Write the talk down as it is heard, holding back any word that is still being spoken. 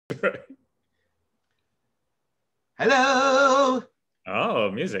Right. Hello.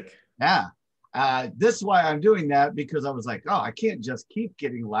 Oh, music. Yeah. This is why I'm doing that, because I was like, oh, I can't just keep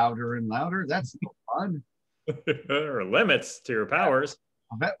getting louder and louder. That's no fun. There are limits to your powers.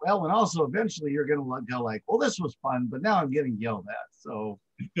 Well, and also eventually you're going to go like, well, this was fun, but now I'm getting yelled at. So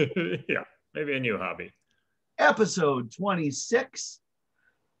Yeah, maybe a new hobby. episode 26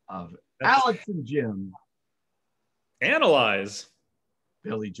 of That's Alex and Jim, Analyze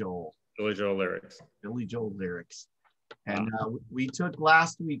Billy Joel. Billy Joel lyrics. Billy Joel lyrics. And we took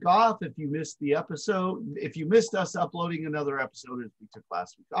last week off. If you missed the episode, if you missed us uploading another episode, we took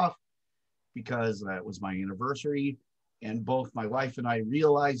last week off because it was my anniversary. And both my wife and I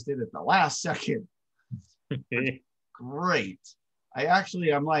realized it at the last second. Great.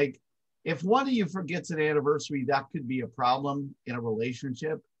 I'm like, if one of you forgets an anniversary, that could be a problem in a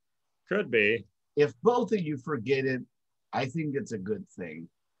relationship. Could be. If both of you forget it, I think it's a good thing.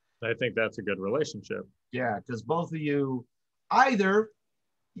 I think that's a good relationship. Yeah, because both of you either,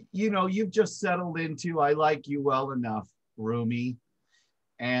 you've just settled into I like you well enough, roomie,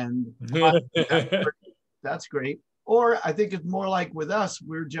 and that's great. Or I think it's more like with us,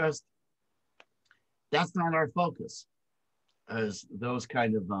 that's not our focus as those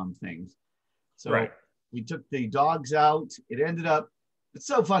kind of things. So right. We took the dogs out. It ended up, it's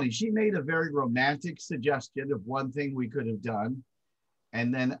so funny. She made a very romantic suggestion of one thing we could have done.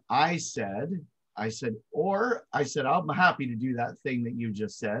 And then I said, I'm happy to do that thing that you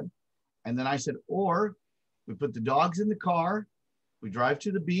just said. And then I said, or we put the dogs in the car, we drive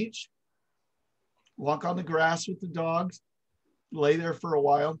to the beach, walk on the grass with the dogs, lay there for a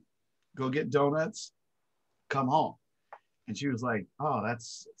while, go get donuts, come home. And she was like, oh,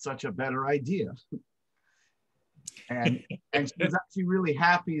 that's such a better idea. And she was actually really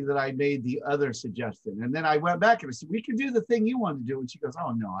happy that I made the other suggestion. And then I went back and I said, we can do the thing you want to do. And she goes,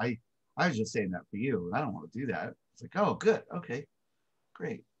 oh, no, I was just saying that for you. I don't want to do that. It's like, oh, good. Okay,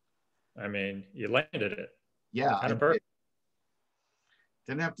 great. I mean, you landed it. Yeah. Kind of perfect.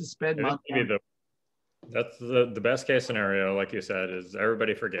 Didn't have to spend money. That's the best case scenario, like you said, is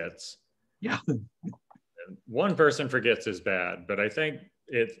everybody forgets. Yeah. And one person forgets is bad, but I think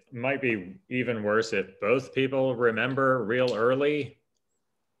it might be even worse if both people remember real early,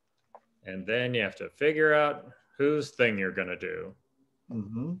 and then you have to figure out whose thing you're going to do.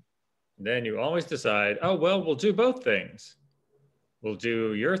 Mm-hmm. Then you always decide, oh, well, we'll do both things. We'll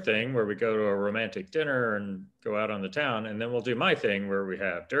do your thing where we go to a romantic dinner and go out on the town, and then we'll do my thing where we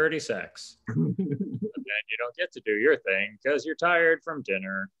have dirty sex. And then you don't get to do your thing because you're tired from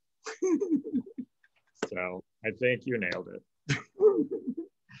dinner. So I think you nailed it.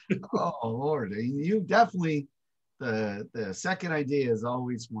 Oh, Lord. You definitely, the second idea is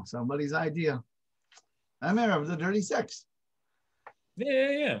always somebody's idea. I remember the dirty sex.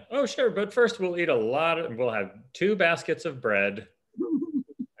 Yeah. Oh, sure. But first we'll we'll have 2 baskets of bread,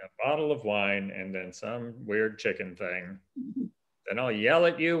 a bottle of wine, and then some weird chicken thing. Then I'll yell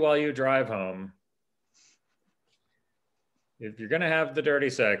at you while you drive home. If you're going to have the dirty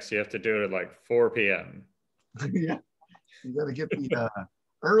sex, you have to do it at like 4 p.m. Yeah. You got to get the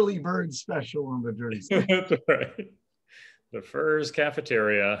early bird special on the dirty sex. That's right. The Furs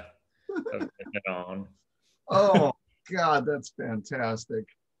cafeteria of it on. Oh, God, that's fantastic.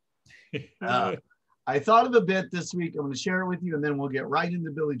 I thought of a bit this week. I'm going to share it with you, and then we'll get right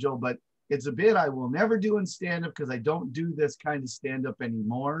into Billy Joel. But it's a bit I will never do in stand-up because I don't do this kind of stand-up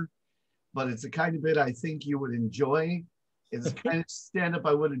anymore. But it's the kind of bit I think you would enjoy. It's the kind of stand-up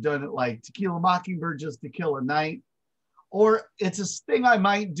I would have done at like Tequila Mockingbird just to kill a night. Or it's a thing I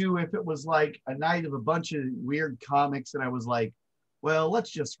might do if it was like a night of a bunch of weird comics and I was like, well, let's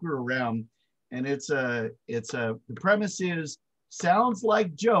just screw around. And the premise is sounds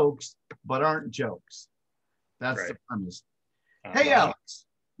like jokes, but aren't jokes. That's right. The premise. Hey, Alex,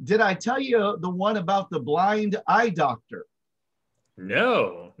 did I tell you the one about the blind eye doctor?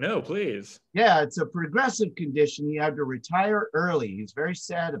 No, please. Yeah, it's a progressive condition. He had to retire early. He's very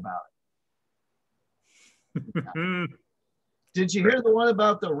sad about it. Yeah. Did you hear the one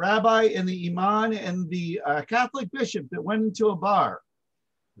about the rabbi and the imam and the Catholic bishop that went into a bar?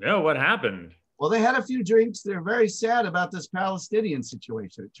 No, what happened? Well, they had a few drinks. They're very sad about this Palestinian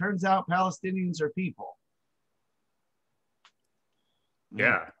situation. It turns out Palestinians are people.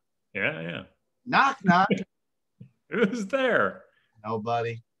 Yeah. Knock, knock. Who's there?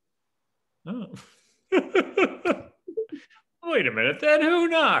 Nobody. Oh. Wait a minute, then who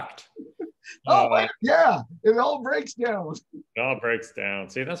knocked? Yeah, it all breaks down. It all breaks down.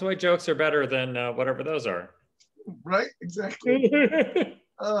 See, that's why jokes are better than whatever those are. Right, exactly.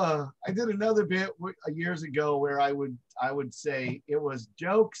 I did another bit years ago where I would say it was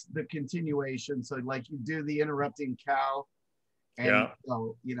jokes, the continuation. So like you do the interrupting cow, and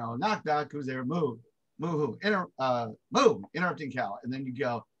knock knock, who's there? Moo, moo, moo, interrupting cow, and then you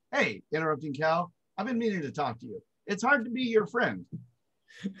go, hey, interrupting cow, I've been meaning to talk to you. It's hard to be your friend.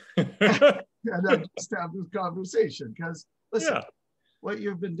 And I just have this conversation because listen, what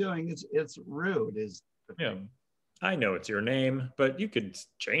you've been doing it's rude. I know it's your name, but you could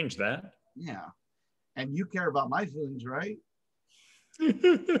change that. Yeah. And you care about my feelings, right?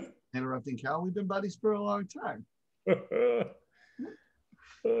 Interrupting Cal, we've been buddies for a long time.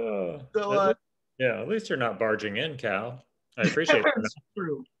 At least you're not barging in, Cal. I appreciate it. That's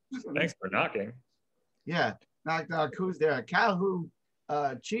true. Thanks for knocking. Yeah. Knock, knock, who's there? Cal who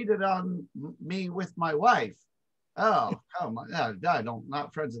cheated on me with my wife. Oh my God, I'm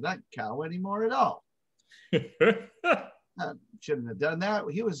not friends with that Cal anymore at all. Shouldn't have done that.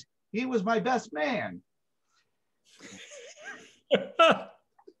 He was my best man.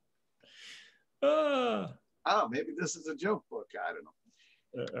 Oh, maybe this is a joke book. I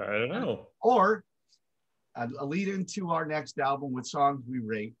don't know. Or a lead into our next album with songs we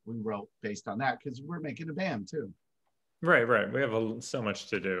wrote based on that, because we're making a band too. Right. We have so much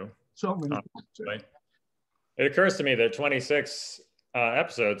to do. So many. It occurs to me that 26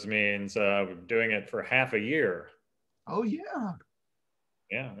 episodes means doing it for half a year. Oh yeah.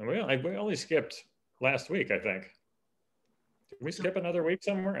 Yeah, and we only skipped last week, I think. Did we skip another week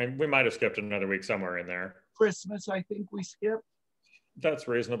somewhere? And we might have skipped another week somewhere in there. Christmas, I think we skipped. That's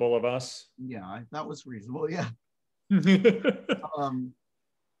reasonable of us. Yeah, that was reasonable. Yeah.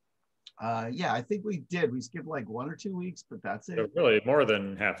 Yeah, I think we did. We skipped like 1 or 2 weeks, but that's it. So really, more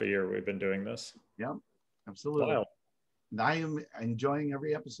than half a year we've been doing this. Yep, absolutely. Wow. And I am enjoying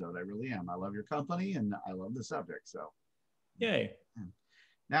every episode. I really am. I love your company and I love the subject. So, yay.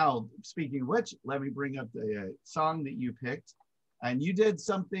 Now, speaking of which, let me bring up the song that you picked. And you did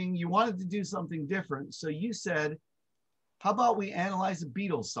something, you wanted to do something different. So you said, how about we analyze a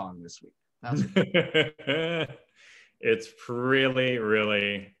Beatles song this week? That's It's really,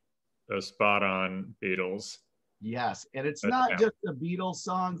 really the spot on Beatles. Yes. And it's not just a Beatles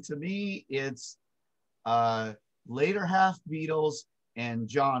song. To me, it's later half Beatles, and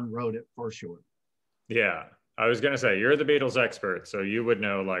John wrote it for sure. Yeah. I was going to say, you're the Beatles expert, so you would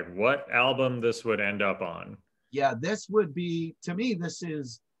know like what album this would end up on. Yeah, this would be, to me,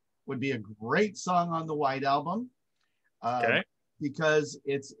 would be a great song on the White Album. Okay. Because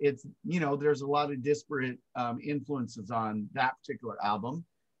it's there's a lot of disparate influences on that particular album.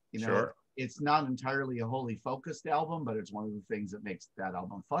 Sure. It's not entirely a wholly focused album, but it's one of the things that makes that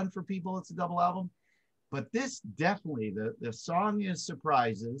album fun for people. It's a double album. But this definitely, the song is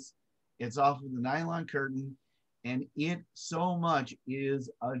Surprises. It's off of the Nylon Curtain, and it so much is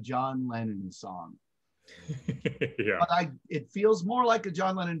a John Lennon song. Yeah. But it feels more like a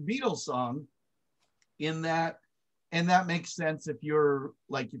John Lennon Beatles song in that, and that makes sense if you're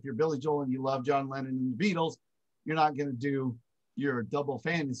Billy Joel and you love John Lennon and the Beatles, you're not going to do your double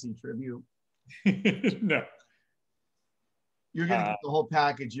fantasy tribute. No. You're going to get the whole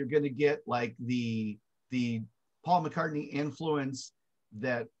package. You're going to get like the Paul McCartney influence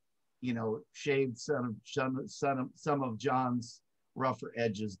that, shaved some of John's rougher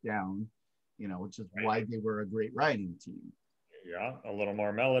edges down, which is why they were a great writing team. Yeah, a little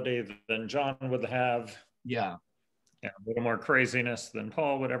more melody than John would have. Yeah. Yeah, a little more craziness than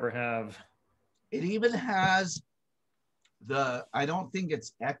Paul would ever have. It even has I don't think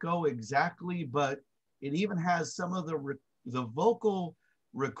it's echo exactly, but it even has some of the vocal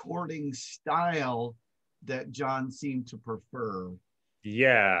recording style that John seemed to prefer.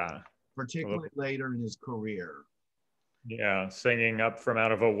 Yeah. Particularly later in his career. Yeah, singing up from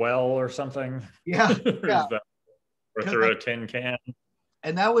out of a well or something. Yeah. Yeah. Or through a tin can.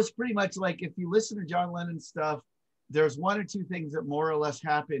 And that was pretty much like, if you listen to John Lennon's stuff, there's one or two things that more or less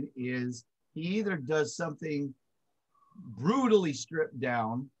happen. Is he either does something brutally stripped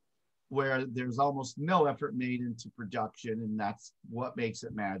down where there's almost no effort made into production, and that's what makes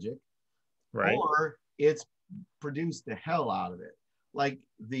it magic. Right. Or it's produced the hell out of it. Like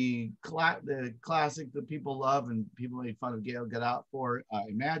the classic that people love and people made fun of Gail Get Out for,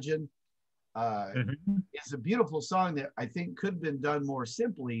 Imagine, is a beautiful song that I think could have been done more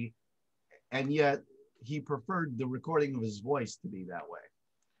simply, and yet he preferred the recording of his voice to be that way.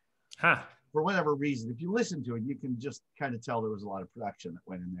 Huh. For whatever reason. If you listen to it, you can just kind of tell there was a lot of production that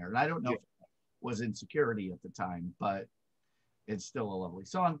went in there. And I don't know if it was Insecurity at the time, but it's still a lovely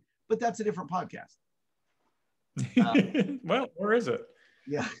song. But that's a different podcast. Well, where is it?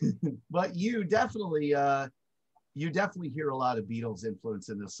 Yeah. But you definitely you definitely hear a lot of Beatles influence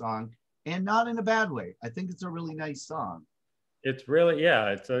in this song, and not in a bad way. I think it's a really nice song. It's really,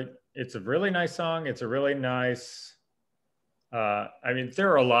 yeah, it's a really nice song. It's a really nice, I mean,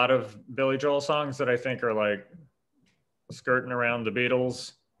 there are a lot of Billy Joel songs that I think are like skirting around the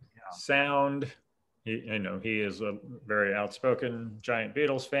Beatles Yeah. sound. He is a very outspoken giant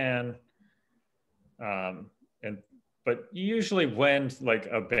Beatles fan. And but usually when like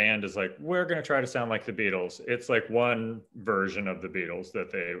a band is like, we're going to try to sound like the Beatles, it's like one version of the Beatles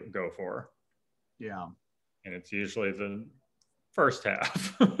that they go for. Yeah. And it's usually the first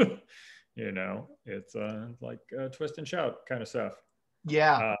half. It's like twist and shout kind of stuff.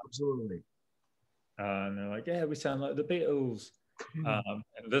 Yeah, absolutely. And they're like, yeah, we sound like the Beatles. And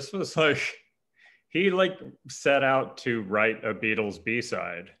this was like, he like set out to write a Beatles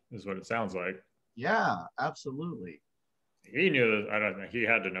B-side, is what it sounds like. Yeah, absolutely. He knew that, I don't know, he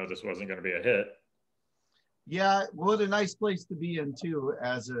had to know this wasn't going to be a hit. Yeah, what a nice place to be in too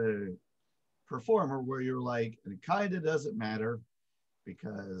as a performer, where you're like, it kind of doesn't matter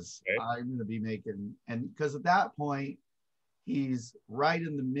because I'm going to be making, and because at that point, he's right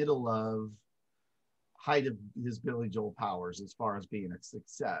in the middle of height of his Billy Joel powers as far as being a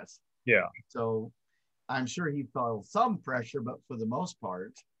success. Yeah. So I'm sure he felt some pressure, but for the most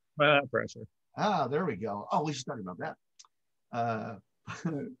part, pressure. There we go. Oh, we should talk about that.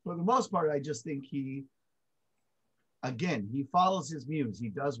 For the most part, I just think he follows his muse. He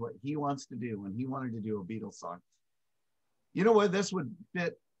does what he wants to do. When he wanted to do a Beatles song, you know what this would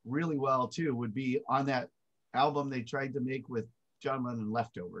fit really well too would be on that album they tried to make with John Lennon,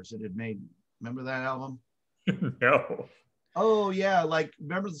 Leftovers. It had made, remember that album? No. Oh yeah, like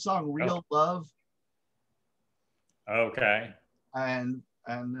remember the song Real Love? Okay. And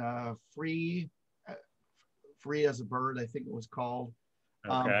Free as a Bird, I think it was called.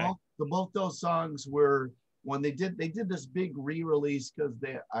 Okay. Both those songs were, when they did this big re-release because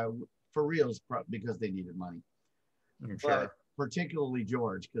for reals, because they needed money. Sure. But particularly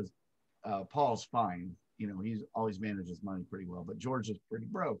George, because Paul's fine, he's always manages money pretty well, but George is pretty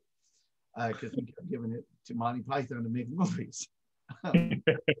broke because he kept giving it to Monty Python to make movies. But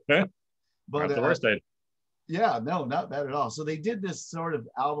not the worst idea. Yeah, no, not bad at all. So they did this sort of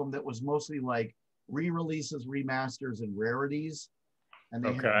album that was mostly like re-releases, remasters, and rarities. And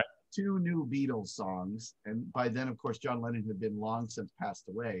they had 2 new Beatles songs. And by then, of course, John Lennon had been long since passed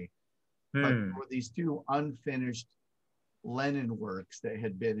away. But there were these 2 unfinished Lennon works that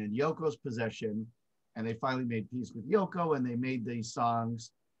had been in Yoko's possession. And they finally made peace with Yoko, and they made these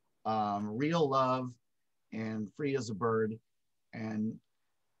songs, Real Love and Free as a Bird. And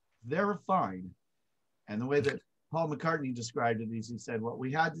they're fine. And the way that Paul McCartney described it is, he said, what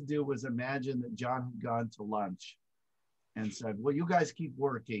we had to do was imagine that John had gone to lunch and said, well, you guys keep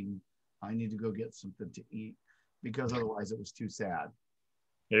working. I need to go get something to eat, because otherwise it was too sad.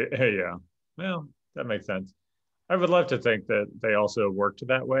 Yeah. Well, that makes sense. I would love to think that they also worked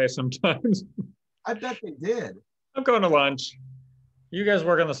that way sometimes. I bet they did. I'm going to lunch. You guys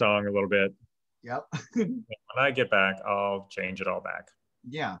work on the song a little bit. Yep. When I get back, I'll change it all back.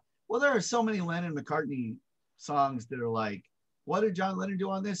 Yeah. Well, there are so many Lennon McCartney songs that are like, what did John Lennon do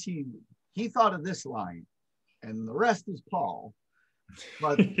on this? He thought of this line, and the rest is Paul.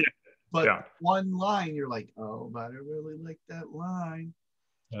 But one line, you're like, oh, but I really like that line.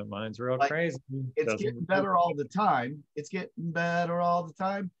 That line's real crazy. It's getting better all the time. It's getting better all the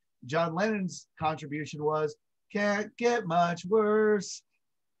time. John Lennon's contribution was, can't get much worse.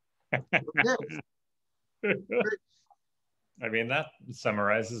 I mean, that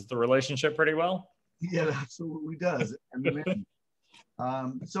summarizes the relationship pretty well. Yeah, it absolutely does.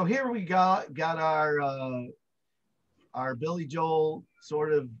 So here we got our Billy Joel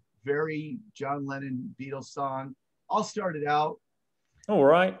sort of very John Lennon Beatles song. All started out. All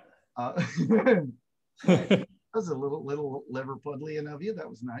right. That was a little Liverpudlian of you. That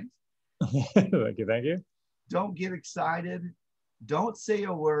was nice. Thank you. Don't get excited. Don't say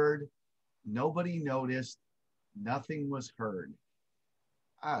a word. Nobody noticed. Nothing was heard.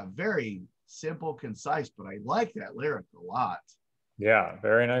 Very simple, concise, but I like that lyric a lot. Yeah,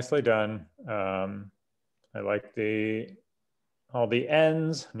 very nicely done. I like all the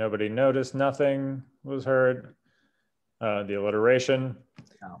ends. Nobody noticed. Nothing was heard. The alliteration.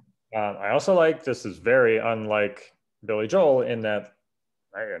 Yeah. I also like, this is very unlike Billy Joel in that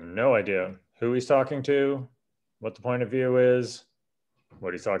I have no idea who he's talking to, what the point of view is,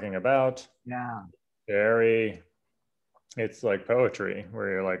 what he's talking about. Yeah. It's like poetry where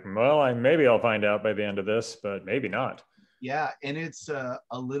you're like, well, maybe I'll find out by the end of this, but maybe not. Yeah, and it's a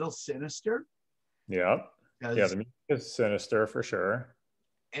little sinister. Yeah. Yeah, the music is sinister for sure.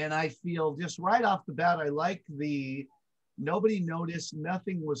 And I feel just right off the bat, I like the nobody noticed,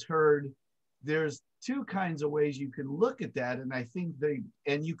 nothing was heard. There's two kinds of ways you can look at that. And I think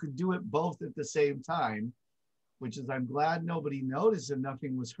and you could do it both at the same time, which is I'm glad nobody noticed and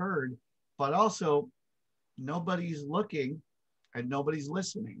nothing was heard, but also nobody's looking and nobody's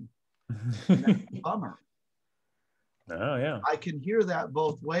listening. And that's a bummer. Oh, yeah. I can hear that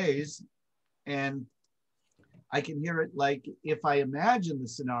both ways. And I can hear it like if I imagine the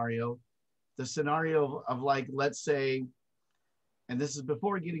scenario of like, let's say, and this is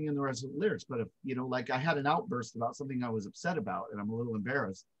before getting in the rest of the lyrics, but if, you know, like I had an outburst about something I was upset about and I'm a little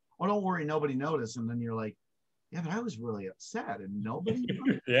embarrassed. Oh, don't worry, nobody noticed. And then you're like, yeah, but I was really upset and nobody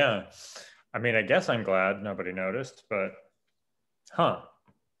noticed. Yeah. I mean, I guess I'm glad nobody noticed, but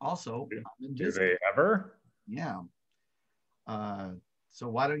Also, do they ever? Yeah. So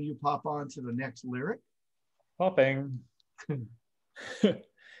why don't you pop on to the next lyric? Popping.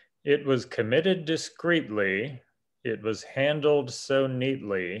 It was committed discreetly. It was handled so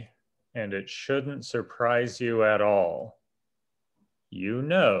neatly, and it shouldn't surprise you at all. You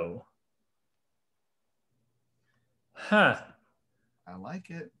know. Huh. I like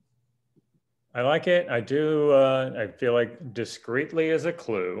it. I like it. I do. I feel like discreetly is a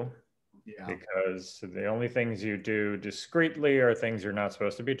clue. Yeah. Because the only things you do discreetly are things you're not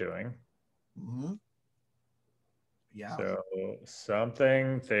supposed to be doing. Mm-hmm. Yeah. So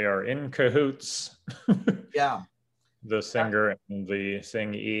something, they are in cahoots. Yeah. The singer and the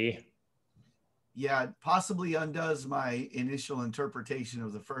singee. Yeah, it possibly undoes my initial interpretation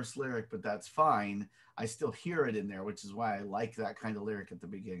of the first lyric, but that's fine. I still hear it in there, which is why I like that kind of lyric at the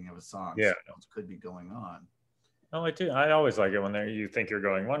beginning of a song. Yeah. So else could be going on. Oh, I do. I always like it when you think you're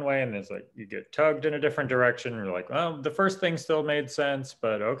going one way and it's like you get tugged in a different direction. You're like, well, the first thing still made sense,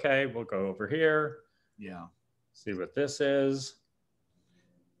 but okay, we'll go over here. Yeah. See what this is.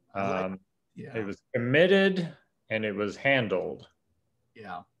 Yeah. It was committed and it was handled.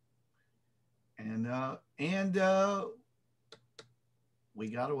 Yeah. And we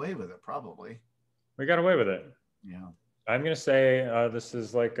got away with it, probably. We got away with it. Yeah. I'm going to say this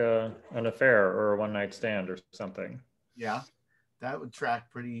is like an affair or a one-night stand or something. Yeah, that would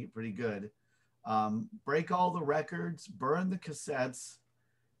track pretty good. Break all the records, burn the cassettes.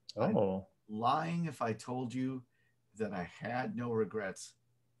 Oh. I'm lying if I told you that I had no regrets.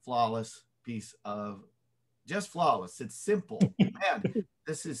 Flawless piece of, just flawless. It's simple. Man,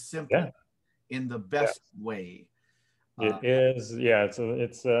 this is simple in the best way. It is. Yeah,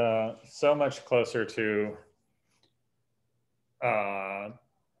 it's so much closer to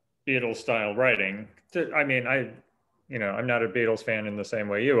Beatles style writing. I mean, I'm not a Beatles fan in the same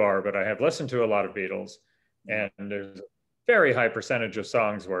way you are, but I have listened to a lot of Beatles, and there's a very high percentage of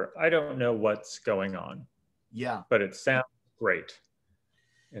songs where I don't know what's going on. Yeah. But it sounds great,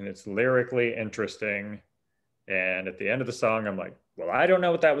 and it's lyrically interesting. And at the end of the song, I'm like, well, I don't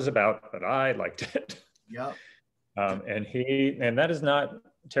know what that was about, but I liked it. Yeah. And that is not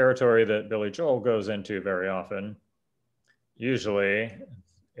territory that Billy Joel goes into very often. Usually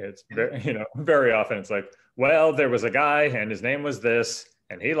it's very often it's like, well, there was a guy and his name was this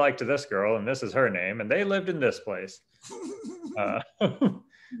and he liked this girl and this is her name and they lived in this place. Brenda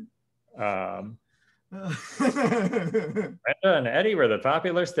and Eddie were the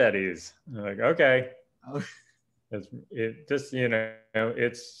popular steadies. Like, okay. This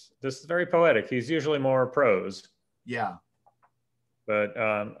is very poetic. He's usually more prose. Yeah. But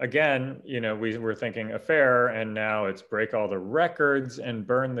again, we were thinking affair, and now it's break all the records and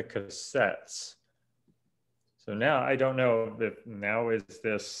burn the cassettes. So now I don't know if now is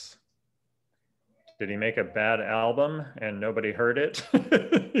this, did he make a bad album and nobody heard it?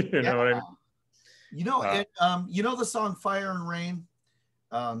 Know what I mean? The song Fire and Rain?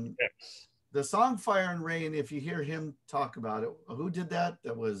 Yes. The song Fire and Rain, if you hear him talk about it, who did that?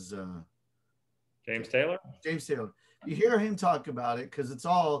 That was James Taylor? James Taylor. You hear him talk about it because it's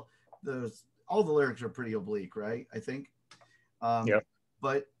all the lyrics are pretty oblique, right? I think.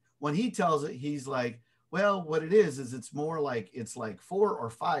 But when he tells it, he's like, well, what it is it's more like it's like 4 or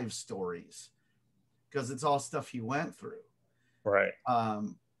 5 stories because it's all stuff he went through. Right.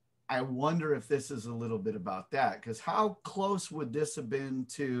 I wonder if this is a little bit about that, because how close would this have been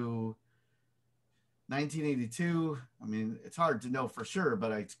to 1982? I mean, it's hard to know for sure,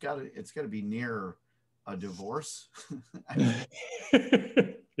 but it's got to be near a divorce.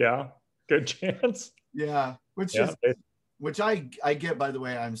 Yeah, good chance. Yeah, which I get, by the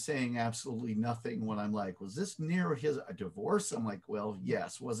way. I'm saying absolutely nothing when I'm like, was this near a divorce? I'm like, well,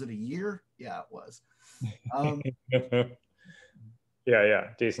 yes. Was it a year? Yeah, it was.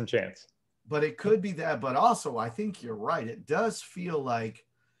 Decent chance. But it could be that. But also, I think you're right. It does feel like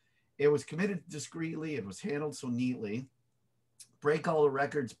it was committed discreetly. It was handled so neatly. Break all the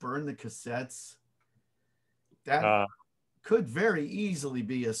records, burn the cassettes. That could very easily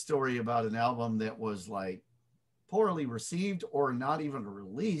be a story about an album that was like poorly received or not even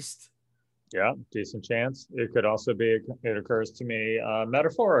released. Yeah, decent chance. It could also be, it occurs to me,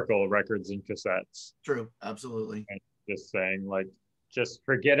 metaphorical records and cassettes. True, absolutely. And just saying, like, just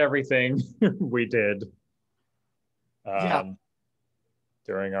forget everything we did Yeah.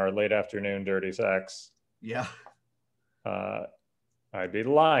 During our late afternoon dirty sex. Yeah. I'd be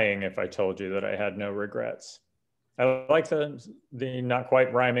lying if I told you that I had no regrets. I like the not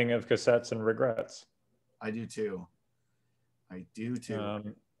quite rhyming of cassettes and regrets. I do too. I do too.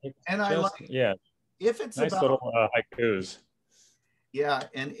 And just, I like, yeah, if it's nice about little haikus. Yeah,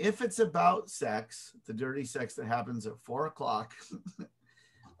 and if it's about sex, the dirty sex that happens at 4:00,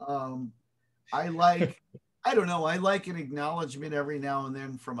 I like, I don't know, I like an acknowledgement every now and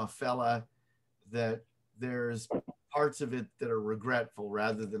then from a fella that there's parts of it that are regretful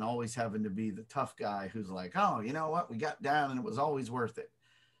rather than always having to be the tough guy who's like, oh, you know what, we got down and it was always worth it.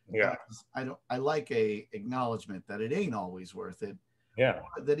 Yeah. I like a acknowledgement that it ain't always worth it. Yeah.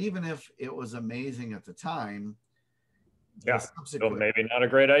 That even if it was amazing at the time, yeah, so maybe not a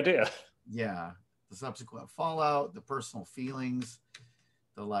great idea. Yeah, the subsequent fallout, the personal feelings,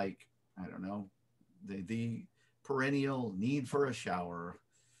 the like, I don't know, the perennial need for a shower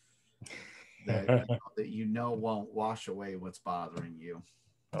that you know won't wash away what's bothering you.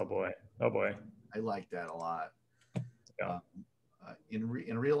 Oh boy, I like that a lot. Yeah. In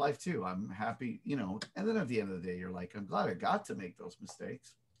real life too, I'm happy, you know. And then at the end of the day, you're like, I'm glad I got to make those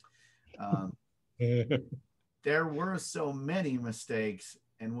mistakes. There were so many mistakes,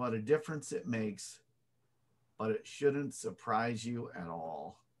 and what a difference it makes, but it shouldn't surprise you at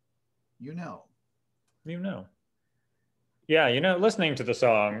all. You know. Yeah, listening to the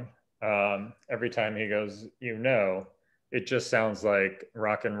song, every time he goes, it just sounds like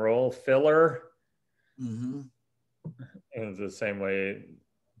rock and roll filler. Mm-hmm. In the same way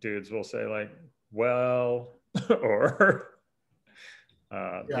dudes will say like, well, or,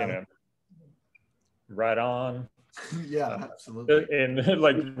 right on. Yeah, absolutely. And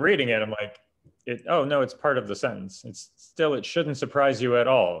like reading it, I'm like, oh no, it's part of the sentence. It shouldn't surprise you at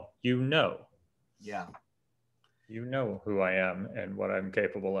all. Yeah. You know who I am and what I'm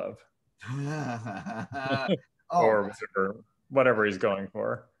capable of. Oh, or whatever he's going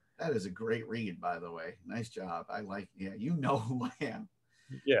for. That is a great read, by the way. Nice job. I like, yeah, you know who I am.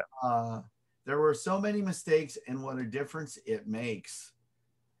 Yeah. There were so many mistakes, and what a difference it makes.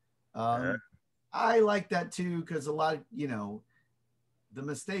 I like that too, because a lot, the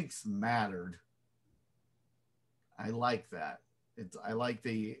mistakes mattered. I like that. I like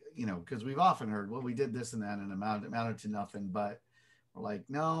the, because we've often heard, well, we did this and that and amounted to nothing, but we're like,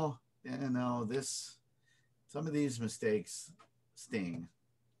 no, some of these mistakes sting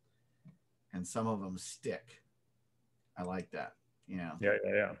and some of them stick. I like that. Yeah.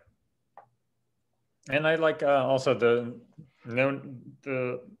 Yeah. And I like also the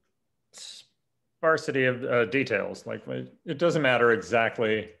sparsity of details. Like it doesn't matter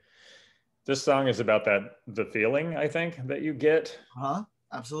exactly. This song is about the feeling, I think, that you get.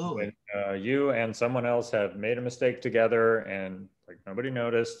 Absolutely. When you and someone else have made a mistake together and like nobody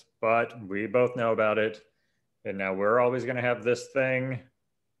noticed, but we both know about it. And now we're always going to have this thing.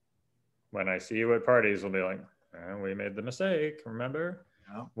 When I see you at parties, we'll be like, we made the mistake, remember?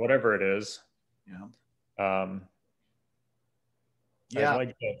 Yeah. Whatever it is. Yeah. I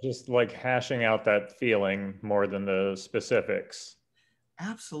like just like hashing out that feeling more than the specifics.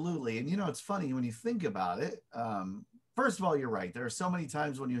 Absolutely. And it's funny when you think about it. First of all, you're right. There are so many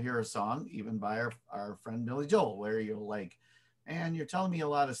times when you hear a song, even by our friend Billy Joel, where you're like, and you're telling me a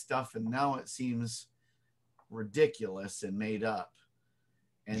lot of stuff, and now it seems ridiculous and made up.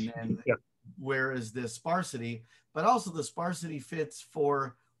 And then where is this sparsity? But also the sparsity fits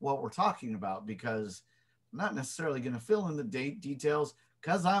for what we're talking about, because I'm not necessarily going to fill in the details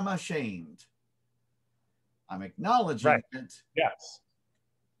because I'm ashamed. I'm acknowledging it. Yes.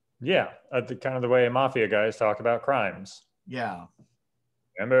 Yeah, the kind of the way mafia guys talk about crimes. Yeah.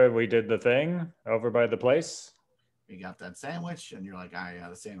 Remember we did the thing over by the place? We got that sandwich, and you're like, yeah,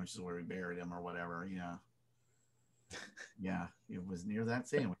 the sandwich is where we buried him or whatever. Yeah. Yeah, it was near that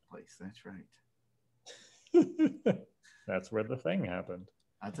sandwich place. That's right. That's where the thing happened.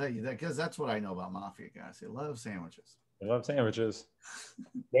 I'll tell you that because that's what I know about mafia guys. They love sandwiches.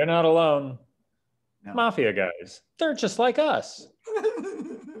 They're not alone. No. Mafia guys, they're just like us.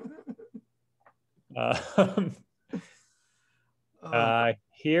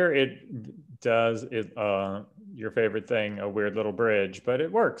 Here it does your favorite thing, a weird little bridge, but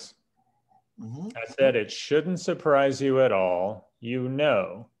it works. Mhm. I said it shouldn't surprise you at all. You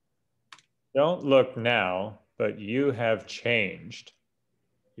know. Don't look now, but you have changed.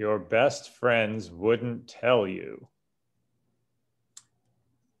 Your best friends wouldn't tell you.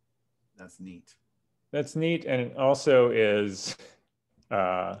 That's neat. That's neat, and it also is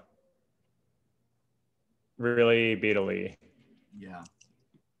uh, really Beatley. Yeah,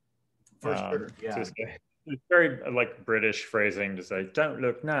 for sure. To Yeah. say. It's very like British phrasing to say, "Don't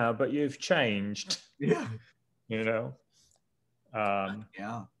look now, but you've changed." Yeah. You know,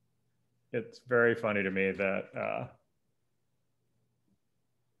 Yeah. it's very funny to me that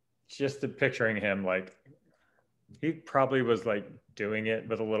just picturing him like he probably was like doing it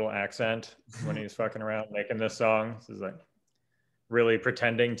with a little accent when he's fucking around making this song. This is like really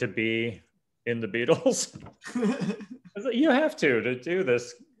pretending to be in the Beatles. You have to do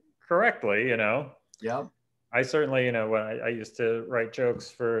this correctly, you know. Yep. I certainly, you know, when I used to write jokes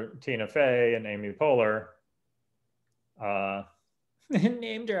for Tina Fey and Amy Poehler, uh,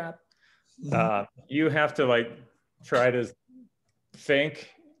 name drop. You have to like try to think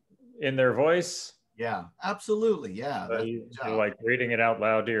in their voice. Yeah, absolutely. Yeah, that's the You're job. like reading it out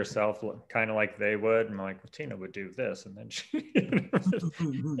loud to yourself, kind of like they would. And I'm like, well, Tina would do this, and then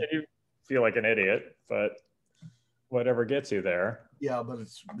and you feel like an idiot, but whatever gets you there. Yeah, but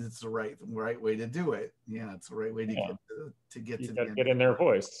it's the right way to do it. Yeah, it's the right way to Yeah. get You to got the to end get of in their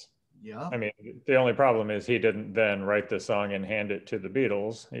voice. it. Yeah. I mean, the only problem is he didn't then write the song and hand it to the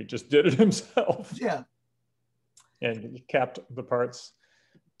Beatles. He just did it himself. Yeah. And he kept the parts.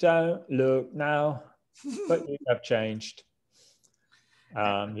 Don't look now, but you have changed.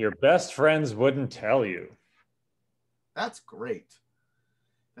 Your best friends wouldn't tell you. That's great.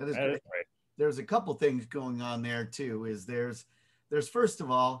 That is That is great. great. There's a couple things going on there too. There's first of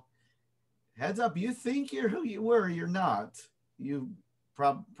all, heads up, you think you're who you were, you're not. You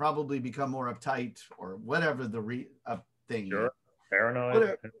probably become more uptight or whatever the thing is. Sure.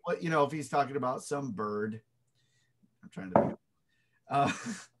 Paranoid. What if he's talking about some bird. I'm trying to uh,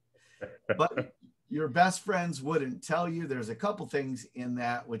 but your best friends wouldn't tell you. There's a couple things in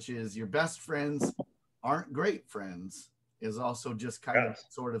that, which is your best friends aren't great friends, is also just kind of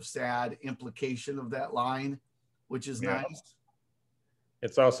sort of sad implication of that line, which is nice.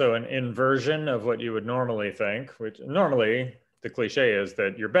 It's also an inversion of what you would normally think, which normally the cliche is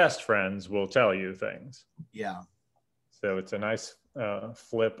that your best friends will tell you things. Yeah. So it's a nice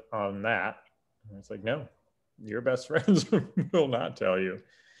flip on that. It's like, no, your best friends will not tell you.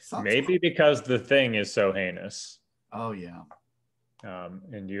 Maybe because the thing is so heinous. Oh, yeah.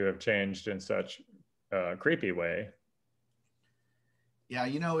 And you have changed in such a creepy way. Yeah,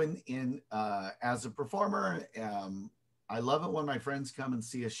 in as a performer, I love it when my friends come and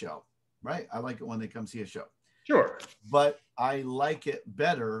see a show, right? I like it when they come see a show. Sure. But I like it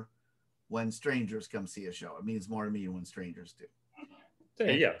better when strangers come see a show. It means more to me when strangers do.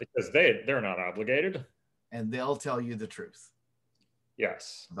 Yeah, because they're not obligated. And they'll tell you the truth.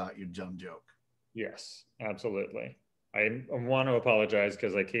 Yes. About your dumb joke. Yes, absolutely. I want to apologize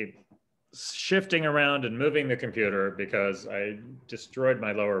because I keep shifting around and moving the computer because I destroyed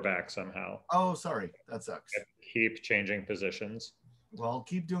my lower back somehow. Oh, sorry. That sucks. I keep changing positions. Well,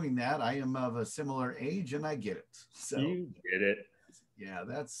 keep doing that. I am of a similar age and I get it. So you get it. Yeah,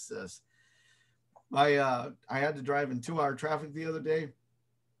 that's I had to drive in 2-hour traffic the other day,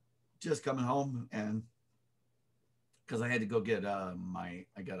 just coming home, and because I had to go get I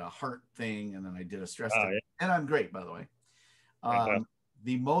got a heart thing, and then I did a stress test, and I'm great, by the way.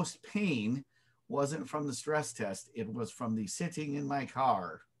 The most pain wasn't from the stress test; it was from the sitting in my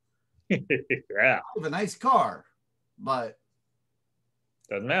car. Yeah, I have a nice car, but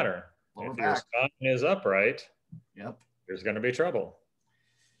doesn't matter if your spine is upright. Yep, there's going to be trouble.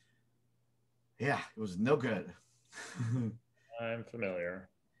 Yeah, it was no good. I'm familiar.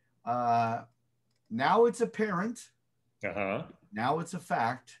 Now it's apparent. Uh-huh. Now it's a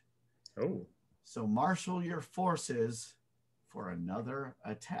fact. Oh. So marshal your forces for another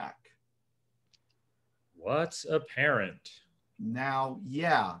attack. What's apparent? Now,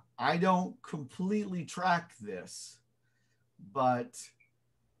 yeah, I don't completely track this, but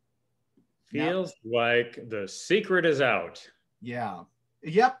feels like the secret is out. Yeah.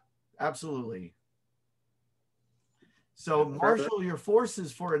 Yep. Absolutely. So marshal your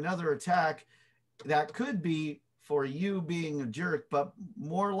forces for another attack. That could be for you being a jerk, but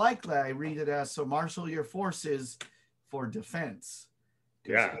more likely I read it as so marshal your forces for defense.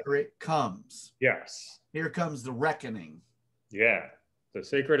 Yeah. Here it comes. Yes. Here comes the reckoning. Yeah. The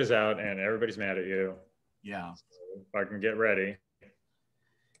secret is out and everybody's mad at you. Yeah. So if I can get ready.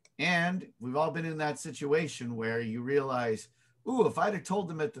 And we've all been in that situation where you realize, Ooh, if I'd have told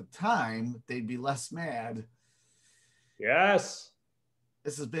them at the time, they'd be less mad. Yes.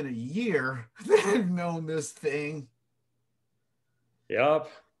 This has been a year that I've known this thing. Yep.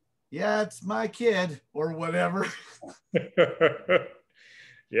 Yeah, it's my kid or whatever.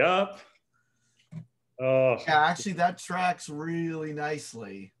 Yep. Oh, Yeah, actually, that tracks really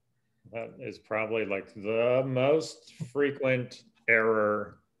nicely. that is probably like the most frequent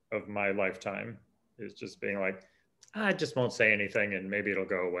error of my lifetime, is just being like, I just won't say anything and maybe it'll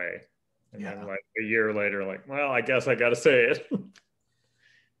go away. And Yeah. then like a year later, like, well, I guess I got to say it.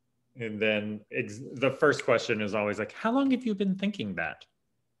 And then the first question is always like, how long have you been thinking that?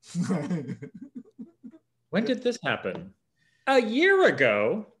 When did this happen? A year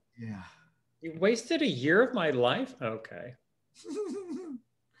ago. Yeah. You wasted a year of my life? Okay.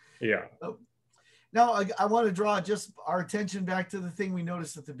 Yeah. Now, I want to draw just our attention back to the thing we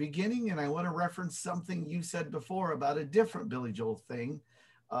noticed at the beginning, and I want to reference something you said before about a different Billy Joel thing.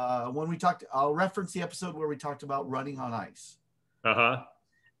 When we talked, I'll reference the episode where we talked about running on ice. Uh-huh.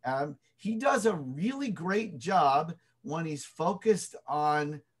 He does a really great job when he's focused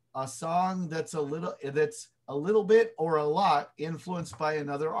on a song that's a little bit or a lot influenced by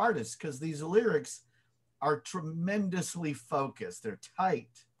another artist, because these lyrics are tremendously focused. They're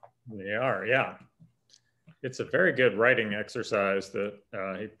tight. They are, yeah. It's a very good writing exercise that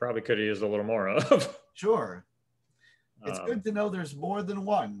he probably could have used a little more of. Sure. It's good to know there's more than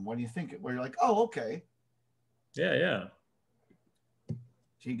one when you think it, where you're like, oh, okay. Yeah, yeah.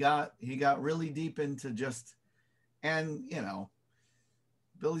 He got really deep into just, and you know,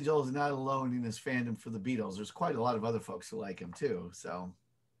 Billy Joel's not alone in his fandom for the Beatles. There's quite a lot of other folks who like him too. So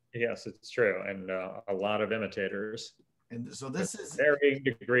yes, it's true, and a lot of imitators. And so this is varying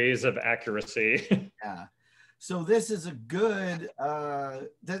degrees of accuracy. Yeah. So this is a good,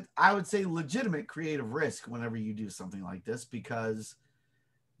 that I would say legitimate creative risk whenever you do something like this, because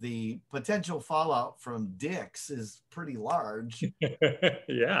the potential fallout from dicks is pretty large.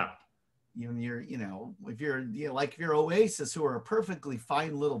 Yeah. If you're Oasis, who are a perfectly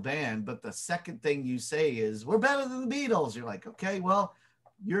fine little band, but the second thing you say is we're better than the Beatles, you're like, okay, well,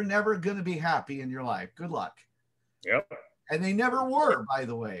 you're never going to be happy in your life. Good luck. Yep. And they never were, by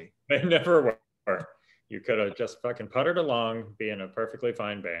the way. They never were. You could have just fucking puttered along, being a perfectly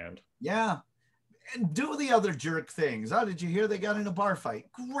fine band. Yeah. And do the other jerk things. Oh, did you hear they got in a bar fight?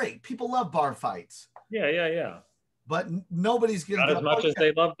 Great. People love bar fights. Yeah. But nobody's going to go, as much as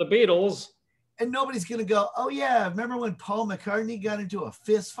they love the Beatles. And nobody's going to go, oh, yeah, remember when Paul McCartney got into a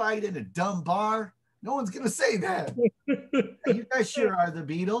fist fight in a dumb bar? No one's going to say that. You guys sure are the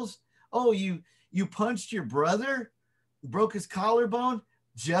Beatles. Oh, you punched your brother, broke his collarbone,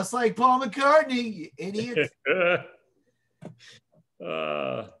 just like Paul McCartney, you idiot.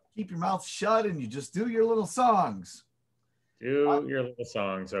 Keep your mouth shut and you just do your little songs. Do your little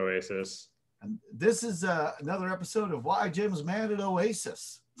songs, Oasis. And this is another episode of Why Jim's Mad at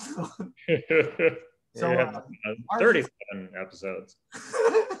Oasis. So 37 episodes.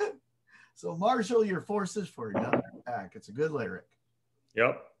 So marshal your forces for another attack. It's a good lyric.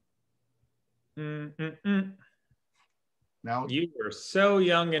 Yep. Now, you were so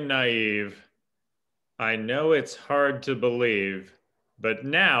young and naive. I know it's hard to believe, but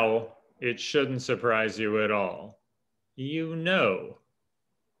now it shouldn't surprise you at all. You know.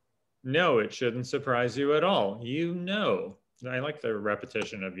 No, it shouldn't surprise you at all. You know. I like the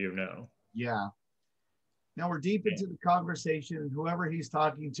repetition of you know. Yeah. Now we're deep into the conversation, and whoever he's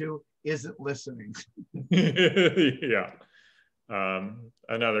talking to isn't listening. Yeah.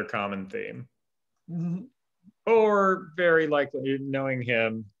 Another common theme. Mm-hmm. Or very likely, knowing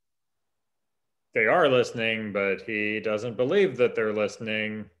him, they are listening, but he doesn't believe that they're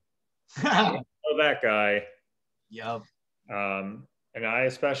listening. Oh, that guy. Yep. And I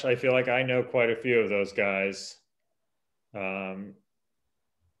especially feel like I know quite a few of those guys. I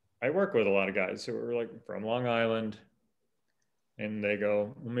work with a lot of guys who are like from Long Island, and they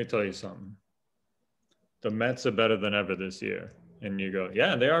go, let me tell you something. The Mets are better than ever this year. And you go,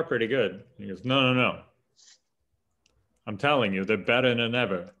 yeah, they are pretty good. And he goes, no. I'm telling you, they're better than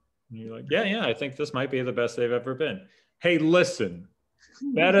ever. And you're like, yeah, I think this might be the best they've ever been. Hey, listen,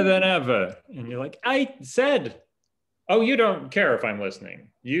 better than ever. And you're like, I said, oh, you don't care if I'm listening.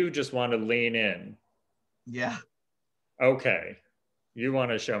 You just want to lean in. Yeah. Okay. You want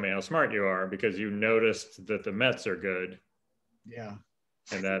to show me how smart you are because you noticed that the Mets are good. Yeah.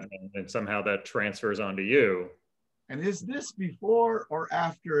 And somehow that transfers onto you. And is this before or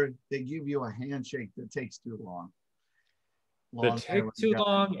after they give you a handshake that takes too long? That takes too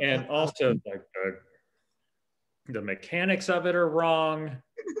long, and also like the mechanics of it are wrong.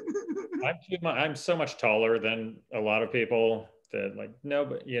 I'm so much taller than a lot of people that like, no,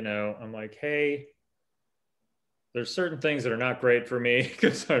 but I'm like, hey, there's certain things that are not great for me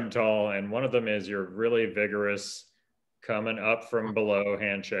because I'm tall. And one of them is you're really vigorous coming up from below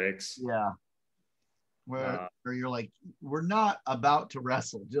handshakes. Yeah. Uh, Where you're like, we're not about to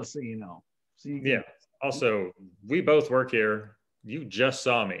wrestle, just so you know. So you can, yeah. Also, we both work here. You just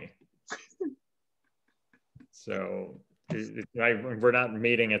saw me. So we're not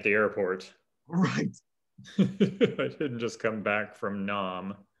meeting at the airport. right. I didn't just come back from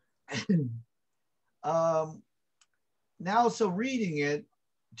Nam. Now, so reading it,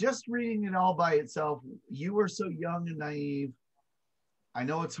 just reading it all by itself, you were so young and naive. I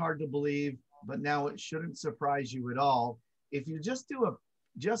know it's hard to believe, but now it shouldn't surprise you at all. If you just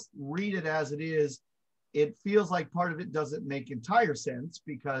read it as it is, it feels like part of it doesn't make entire sense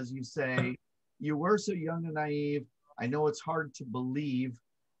because you say, you were so young and naive. I know it's hard to believe,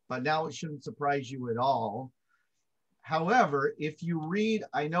 but now it shouldn't surprise you at all. However, if you read,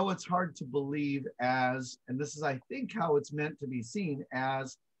 I know it's hard to believe as, and this is, I think, how it's meant to be seen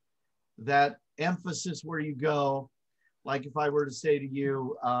as that emphasis where you go, like if I were to say to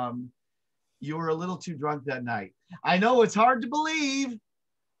you, you were a little too drunk that night. I know it's hard to believe.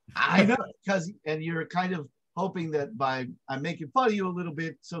 I know, and you're kind of hoping that I'm making fun of you a little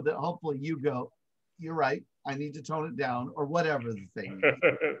bit so that hopefully you go, you're right, I need to tone it down or whatever the thing.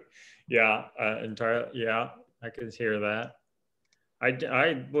 Yeah, entirely. Yeah, I could hear that.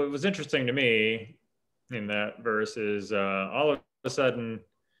 What was interesting to me in that verse is all of a sudden,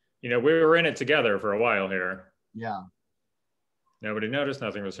 we were in it together for a while here. Yeah. Nobody noticed,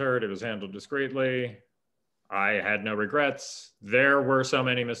 nothing was heard. It was handled discreetly. I had no regrets. There were so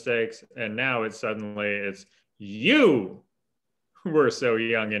many mistakes. And now it's you who were so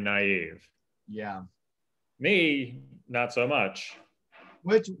young and naive. Yeah. Me, not so much.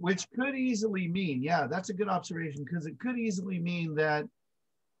 Which could easily mean, yeah, that's a good observation, because it could easily mean that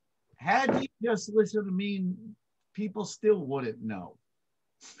had you just listened to me, people still wouldn't know.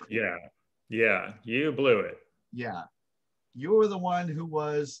 Yeah. Yeah. You blew it. Yeah. You were the one who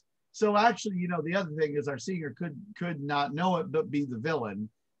was. So actually, the other thing is our singer could not know it, but be the villain,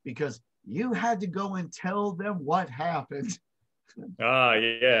 because you had to go and tell them what happened.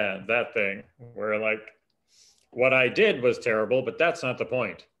 Yeah, that thing where like what I did was terrible, but that's not the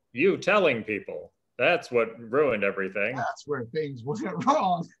point. You telling people, that's what ruined everything. That's where things went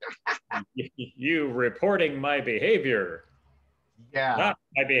wrong. You reporting my behavior. Yeah. Not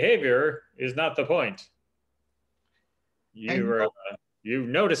my behavior is not the point. You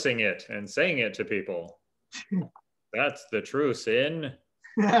noticing it and saying it to people. That's the true sin.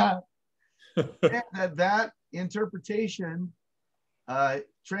 that interpretation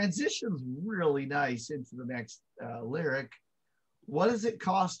transitions really nice into the next lyric. What does it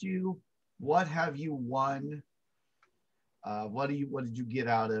cost you? What have you won? What did you get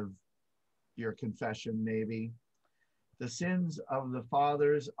out of your confession? Maybe the sins of the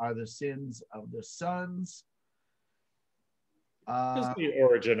fathers are the sins of the sons. What's the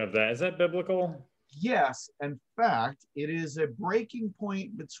origin of that? Is that biblical? Yes. In fact, it is a breaking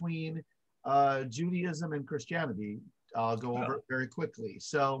point between Judaism and Christianity. I'll go over it very quickly.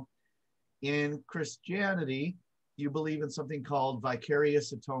 So in Christianity, you believe in something called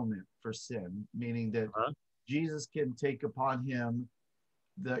vicarious atonement for sin, meaning that Jesus can take upon him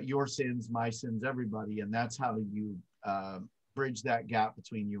your sins, my sins, everybody. And that's how you bridge that gap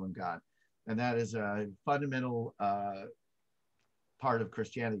between you and God. And that is a fundamental part of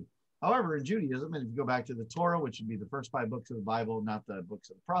Christianity. However, in Judaism, and if you go back to the Torah, which would be the first 5 books of the Bible, not the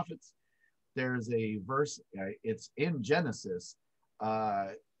books of the prophets, there's a verse, it's in Genesis,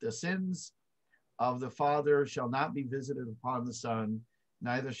 the sins of the father shall not be visited upon the son,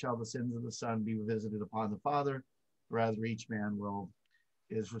 neither shall the sins of the son be visited upon the father. Rather, each man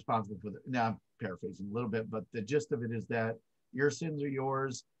is responsible for that. Now, I'm paraphrasing a little bit, but the gist of it is that your sins are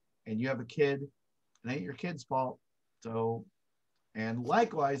yours, and you have a kid, it ain't your kid's fault. So, and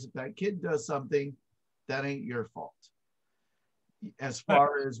likewise, if that kid does something, that ain't your fault as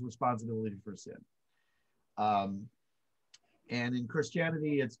far as responsibility for sin. And in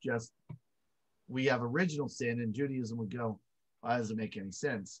Christianity, it's just, we have original sin, and Judaism would go, well, that doesn't make any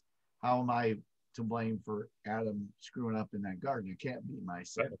sense. How am I to blame for Adam screwing up in that garden? It can't be my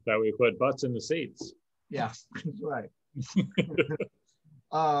sin. That we put butts in the seats. Yeah, that's right.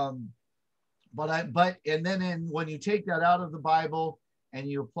 And then when you take that out of the Bible and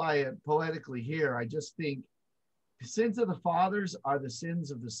you apply it poetically here, I just think the sins of the fathers are the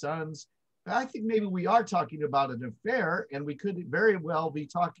sins of the sons. I think maybe we are talking about an affair, and we could very well be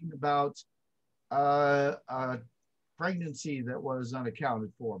talking about pregnancy that was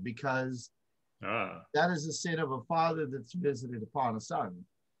unaccounted for, because Ah, that is a sin of a father that's visited upon a son.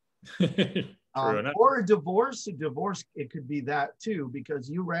 true enough. Or a divorce. A divorce, it could be that too, because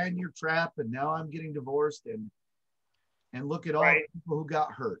you ran your trap and now I'm getting divorced, and look at all Right. the people who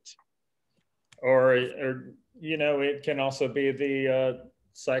got hurt. Or you know, it can also be the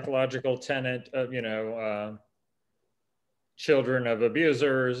psychological tenet of, you know, children of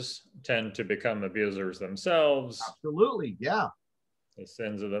abusers tend to become abusers themselves. Absolutely, yeah. The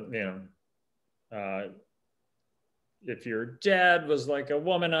sins of the, you know, if your dad was like a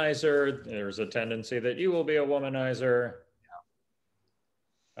womanizer, there's a tendency that you will be a womanizer,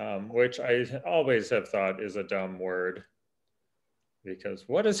 which I always have thought is a dumb word, because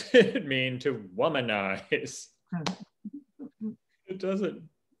what does it mean to womanize? It doesn't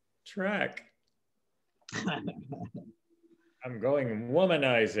track. I'm going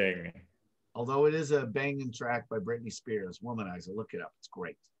womanizing. Although it is a banging track by Britney Spears, Womanizer. Look it up. It's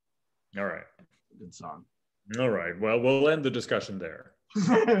great. All right. Good song. All right. Well, we'll end the discussion there.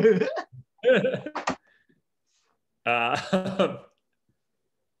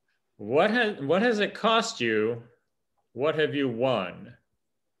 What has it cost you? What have you won?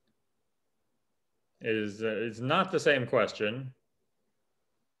 Is not the same question.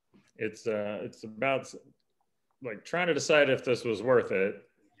 It's about like trying to decide if this was worth it.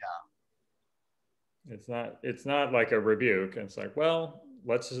 Yeah. It's not like a rebuke. It's like, well,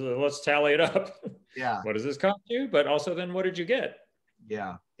 let's tally it up. Yeah. What does this cost you? But also, then what did you get?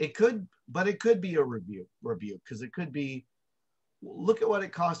 Yeah. It could be a rebuke, because it could be, look at what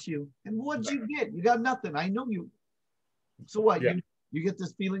it cost you, and what'd you get? You got nothing. I know you. So what? Yeah. You get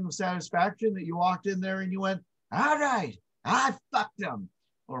this feeling of satisfaction that you walked in there and you went, all right, I fucked them,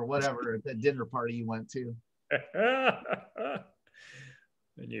 or whatever at that dinner party you went to.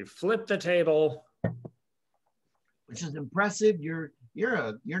 And you flip the table, which is impressive. You're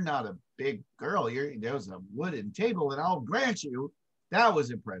not a big girl. There was a wooden table, and I'll grant you that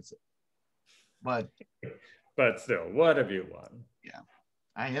was impressive. But still, what have you won? Yeah,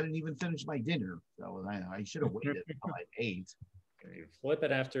 I hadn't even finished my dinner, so I should have waited until I ate. You flip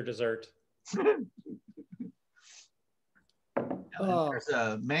it after dessert. There's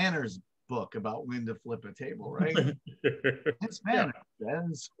a manners book about when to flip a table, right? It's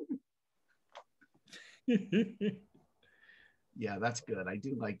manners. Yeah, that's good. I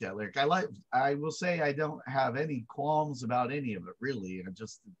do like that lyric. I will say I don't have any qualms about any of it, really.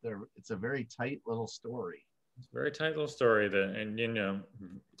 It's a very tight little story. It's a very tight little story and you know,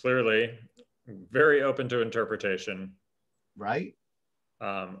 clearly very open to interpretation. Right.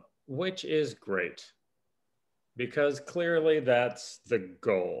 Which is great, because clearly that's the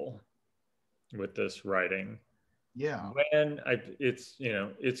goal with this writing. Yeah. It's, you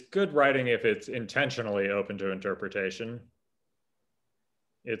know, it's good writing if it's intentionally open to interpretation.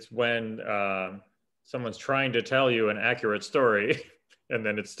 It's when someone's trying to tell you an accurate story and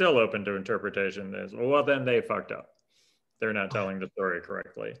then it's still open to interpretation. Well, then they fucked up. They're not telling the story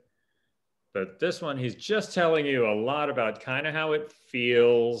correctly. But this one, he's just telling you a lot about kind of how it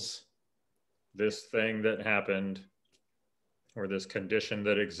feels, this thing that happened, or this condition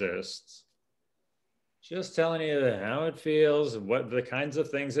that exists. Just telling you how it feels, what the kinds of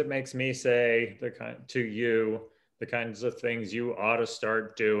things it makes me say to you, the kinds of things you ought to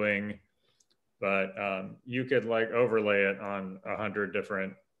start doing. But you could like overlay it on 100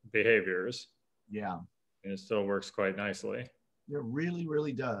 different behaviors. Yeah. And it still works quite nicely. It really,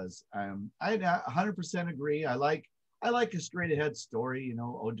 really does. I 100% agree. I like a straight ahead story, you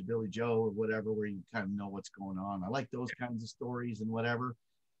know, Ode to Billy Joe or whatever, where you kind of know what's going on. I like those kinds of stories and whatever.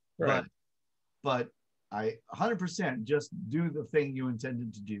 Right. But I 100% just do the thing you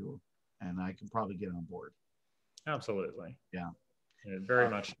intended to do, and I can probably get on board. Absolutely. Yeah. It very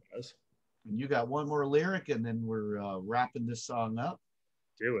much does. And you got one more lyric, and then we're wrapping this song up.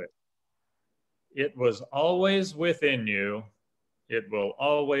 Do it. It was always within you. It will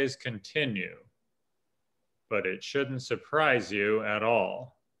always continue. But it shouldn't surprise you at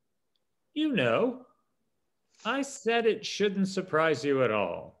all. You know, I said it shouldn't surprise you at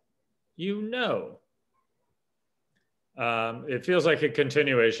all. You know. It feels like a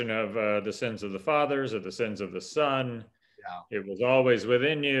continuation of the sins of the fathers or the sins of the son. Yeah. It was always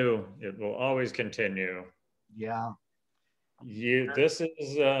within you. It will always continue. Yeah. This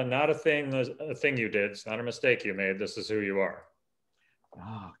is not a thing you did. It's not a mistake you made. This is who you are.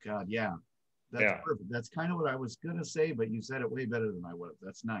 Oh, God, yeah. That's perfect. That's kind of what I was going to say, but you said it way better than I would have.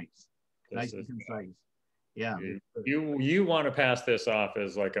 That's nice. Nice and concise. Yeah. You want to pass this off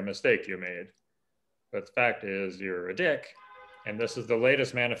as like a mistake you made. But the fact is you're a dick. And this is the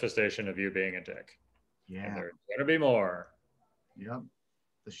latest manifestation of you being a dick. Yeah. And there's going to be more. Yep.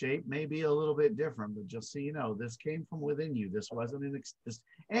 The shape may be a little bit different, but just so you know, this came from within you. This wasn't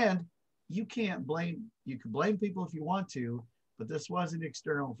and you can't blame, you can blame people if you want to, but this wasn't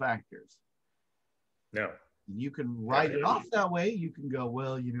external factors. No. You can write it off that way. You can go,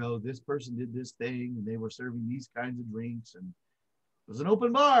 well, you know, this person did this thing and they were serving these kinds of drinks and it was an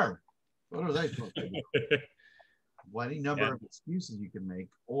open bar. What are they supposed to do? Well, any number of excuses you can make,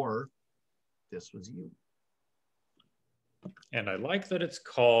 or this was you. And I like that it's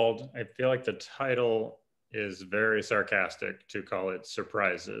called, I feel like the title is very sarcastic to call it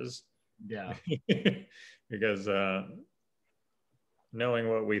Surprises. Yeah. Because knowing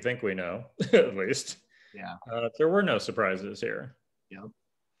what we think we know, at least, yeah, there were no surprises here. Yep.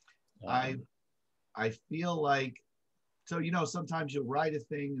 I feel like, so, you know, sometimes you'll write a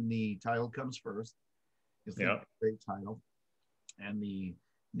thing and the title comes first. It's a great title. And the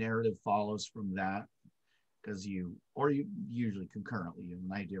narrative follows from that. Because you usually concurrently you have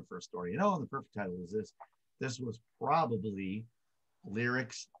an idea for a story. And the perfect title is this. This was probably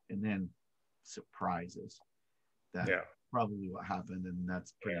lyrics and then surprises. That's probably what happened, and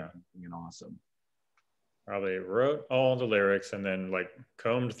that's pretty amazing and awesome. Probably wrote all the lyrics and then like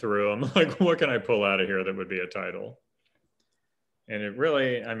combed through them. Like, what can I pull out of here that would be a title? And it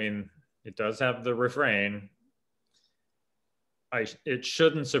really, I mean, it does have the refrain. It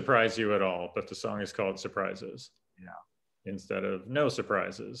shouldn't surprise you at all, but the song is called Surprises. Yeah. Instead of No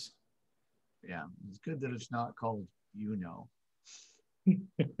Surprises. Yeah. It's good that it's not called You Know.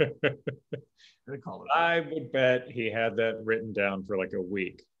 I would bet he had that written down for like a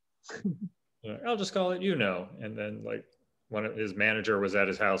week. I'll just call it You Know. And then like his manager was at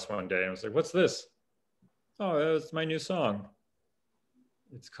his house one day and was like, what's this? Oh, that's my new song.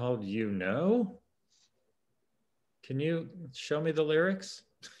 It's called You Know? Can you show me the lyrics?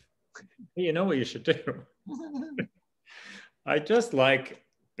 You know what you should do. I just like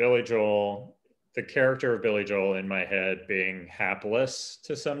Billy Joel, the character of Billy Joel in my head being hapless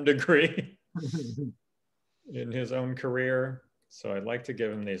to some degree in his own career. So I'd like to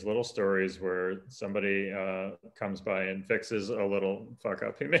give him these little stories where somebody comes by and fixes a little fuck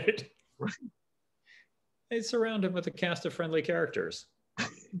up he made. Right. They surround him with a cast of friendly characters.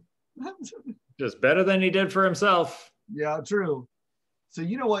 Just better than he did for himself. Yeah, true. So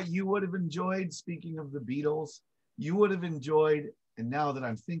you know what you would have enjoyed, speaking of the Beatles? You would have enjoyed, and now that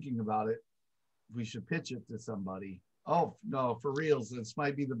I'm thinking about it, we should pitch it to somebody. Oh, no, for reals, this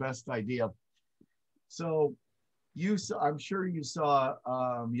might be the best idea. So I'm sure you saw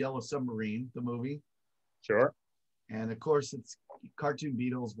Yellow Submarine, the movie. Sure. And of course, it's cartoon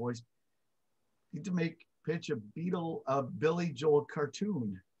Beatles voice. You need to pitch a Billy Joel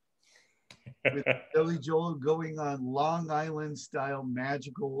cartoon. With Billy Joel going on Long Island style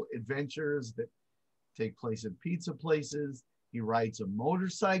magical adventures that take place in pizza places. He rides a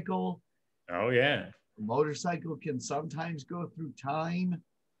motorcycle. Oh yeah. A motorcycle can sometimes go through time.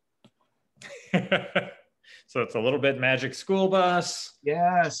 So it's a little bit Magic School Bus.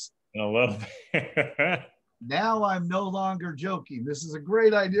 Yes. And a little bit. Now I'm no longer joking. This is a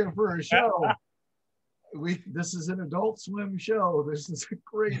great idea for a show. This is an Adult Swim show. This is a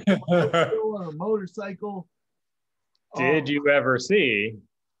great show on a motorcycle. Did you ever see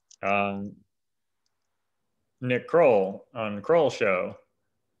Nick Kroll on Kroll Show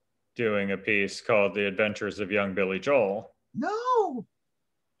doing a piece called The Adventures of Young Billy Joel? No.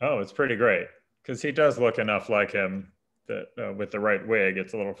 Oh, it's pretty great because he does look enough like him that with the right wig,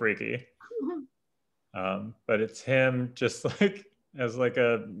 it's a little freaky. But it's him just like as like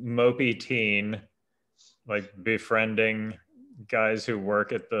a mopey teen, like befriending guys who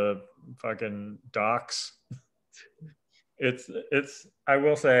work at the fucking docks. I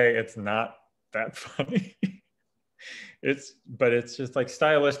will say it's not that funny. But it's just like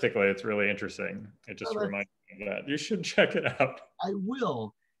stylistically, it's really interesting. It just reminds me of that. You should check it out. I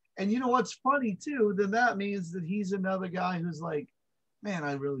will. And you know what's funny too? Then that means that he's another guy who's like, man,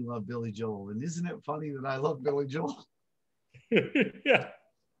 I really love Billy Joel. And isn't it funny that I love Billy Joel? Yeah.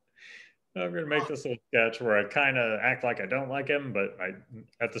 I'm going to make this little sketch where I kind of act like I don't like him, but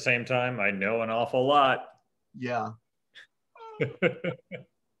at the same time, I know an awful lot. Yeah.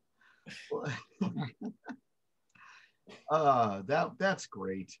 That's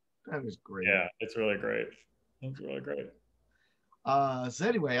great. That is great. Yeah, it's really great. It's really great. So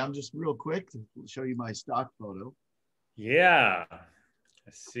anyway, I'm just real quick to show you my stock photo. Yeah.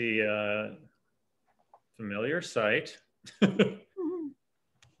 I see familiar sight.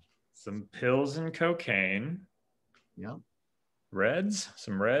 Some pills and cocaine. Yep.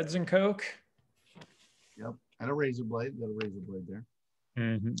 Some reds and coke. Yep. And a razor blade. Got a razor blade there.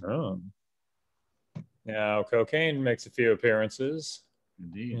 Mm-hmm. Oh. Now, Cocaine makes a few appearances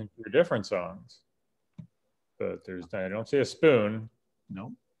Indeed. in 2 different songs, but I don't see a spoon.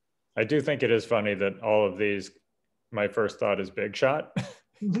 No. I do think it is funny that all of these, my first thought is Big Shot,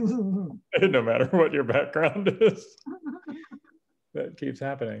 no matter what your background is. That keeps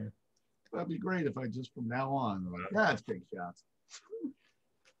happening. That'd be great if I just from now on, like, yeah, it's Big Shots.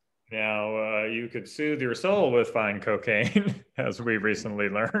 Now, you could soothe your soul with fine cocaine, as we recently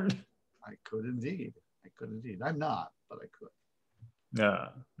learned. I could indeed. I could indeed. I'm not, but I could. Yeah.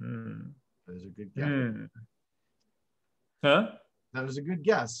 That is a good guess. Huh? That is a good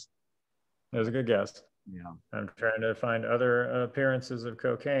guess. That was a good guess. Yeah. I'm trying to find other appearances of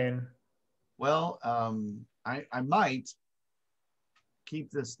cocaine. Well, I might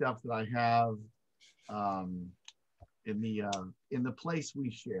keep this stuff that I have in the place we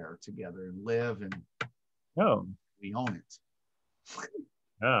share together and live, and we own it.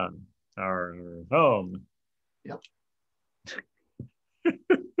 Our home. Yep.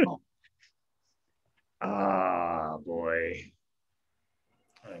 Ah, boy.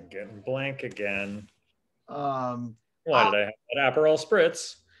 I'm getting blank again. Why did I have that Aperol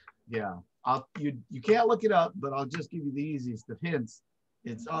Spritz? Yeah. You can't look it up, but I'll just give you the easiest of hints.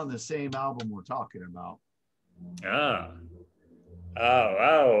 It's on the same album we're talking about.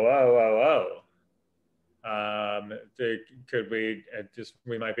 Could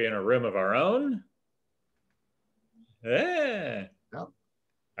we might be in a room of our own? Yeah. Yep.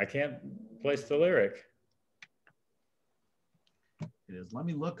 I can't place the lyric. It is. Let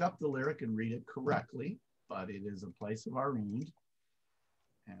me look up the lyric and read it correctly, but it is a place of our own.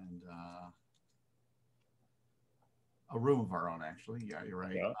 And a room of our own, actually. Yeah, you're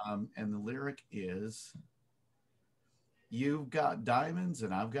right. Yeah. And the lyric is, you've got diamonds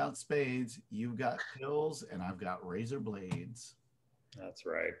and I've got spades. You've got pills and I've got razor blades. That's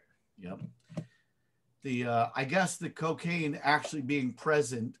right. Yep. I guess the cocaine actually being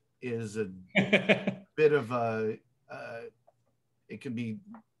present is a bit of a, it can be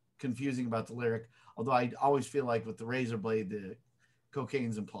confusing about the lyric. Although I always feel like with the razor blade, the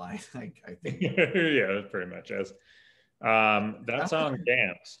cocaine's implied. I think. Yeah, that's pretty much is. That song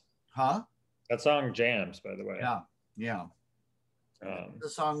jams. Huh? That song jams, by the way. Yeah, yeah. The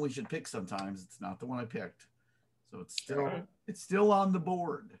song we should pick sometimes. It's not the one I picked, so it's still on the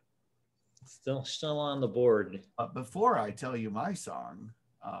board. Still on the board. But before I tell you my song,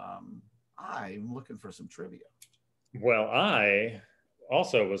 I'm looking for some trivia. Well, I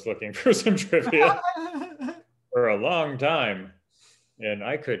also was looking for some trivia for a long time, and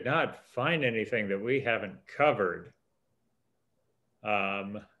I could not find anything that we haven't covered.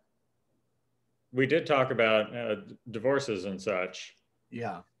 We did talk about divorces and such.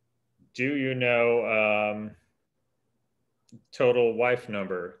 Yeah. Do you know total wife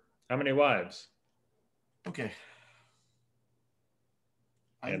number? How many wives? Okay.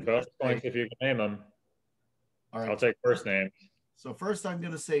 And both points if you can name them. All right. I'll take first name. So first I'm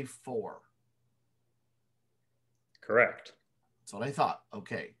going to say 4. Correct. That's what I thought.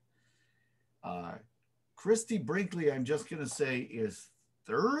 Okay. Christy Brinkley, I'm just going to say is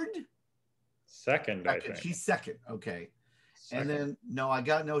 3rd? Second, I think. She's 2nd. Okay. Second. And then, no, I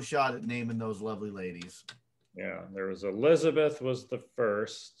got no shot at naming those lovely ladies. Yeah, there was Elizabeth was the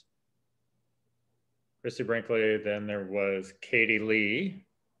first. Christy Brinkley, then there was Katie Lee.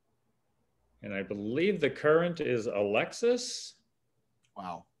 And I believe the current is Alexis.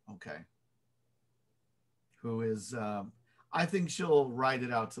 Wow. Okay. Who is, I think she'll ride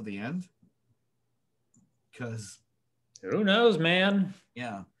it out to the end. Because. Who knows, man?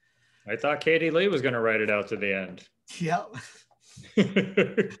 Yeah. I thought Katie Lee was going to ride it out to the end. Yeah.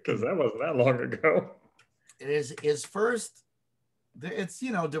 Because that wasn't that long ago. It is first. It's,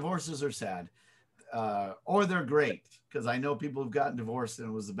 divorces are sad. Or they're great, because I know people who've gotten divorced and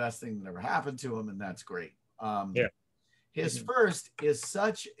it was the best thing that ever happened to them, and that's great. Yeah. His first is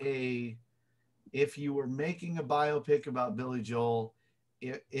such a, if you were making a biopic about Billy Joel,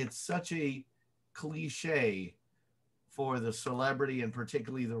 it's such a cliche for the celebrity and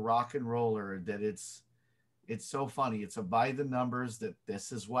particularly the rock and roller that it's so funny. It's a by the numbers that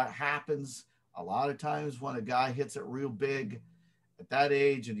this is what happens a lot of times when a guy hits it real big at that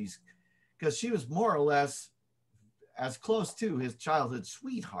age, and because she was more or less as close to his childhood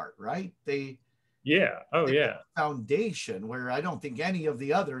sweetheart, right? Yeah. Oh, yeah. Foundation where I don't think any of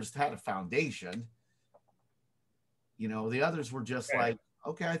the others had a foundation. The others were just like,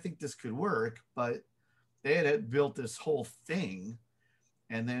 okay, I think this could work, but they had built this whole thing,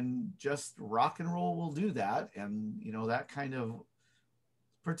 and then just rock and roll will do that. And, that kind of,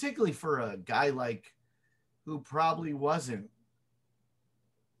 particularly for a guy like who probably wasn't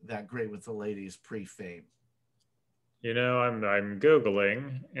that great with the ladies pre-fame? You know, I'm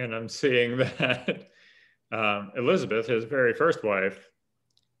Googling and I'm seeing that Elizabeth, his very first wife,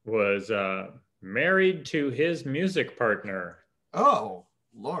 was married to his music partner Oh,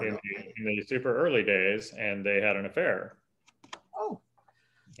 Lord. Okay. in the super early days, and they had an affair. Oh,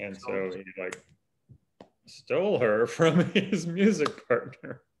 And so he like stole her from his music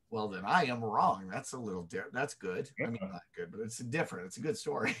partner. well, then I am wrong. That's a little different. That's good. I mean, not good, but it's different. It's a good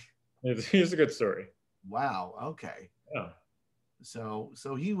story. It's a good story. Wow. Okay. Yeah. So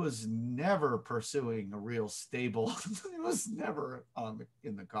he was never pursuing a real stable. It was never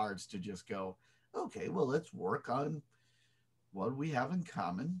in the cards to just go, okay, well, let's work on what we have in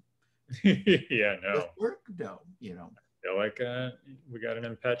common. Yeah, no. Let's work. No, you know. I feel like we got an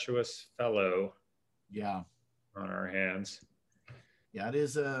impetuous fellow. Yeah. On our hands. Yeah, it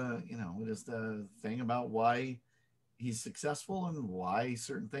is it is the thing about why he's successful and why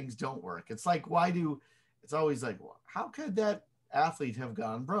certain things don't work. It's like, it's always like, well, how could that athlete have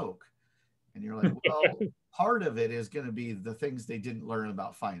gone broke? And you're like, well, part of it is going to be the things they didn't learn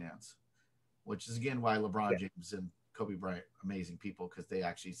about finance, which is again why LeBron James and Kobe Bryant, amazing people, because they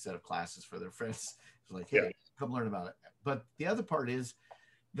actually set up classes for their friends. It's like, hey, come learn about it. But the other part is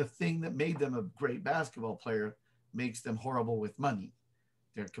the thing that made them a great basketball player makes them horrible with money.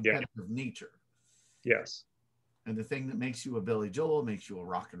 Their competitive nature. Yes. And the thing that makes you a Billy Joel makes you a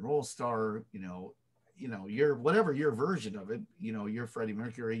rock and roll star, you're whatever your version of it, you're Freddie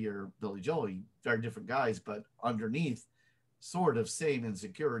Mercury, you're Billy Joel, they're different guys, but underneath sort of same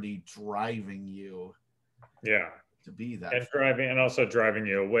insecurity driving you to be that. And also driving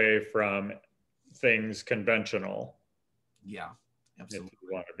you away from things conventional. Yeah, absolutely. If you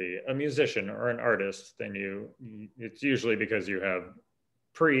want to be a musician or an artist, then it's usually because you have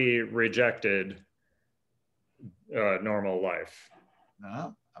pre-rejected normal life.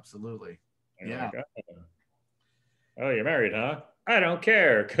 Absolutely. Yeah. Like, oh, you're married, huh? I don't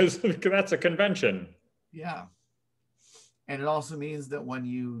care, because that's a convention. Yeah. And it also means that when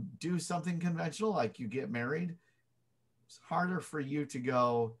you do something conventional, like you get married, it's harder for you to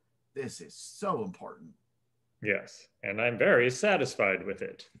go, this is so important. Yes. And I'm very satisfied with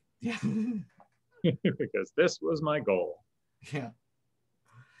it. Yeah. Because this was my goal. Yeah.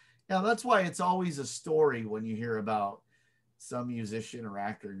 Yeah, that's why it's always a story when you hear about some musician or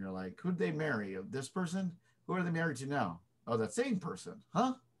actor and you're like, who'd they marry? This person? Who are they married to now? Oh, that same person.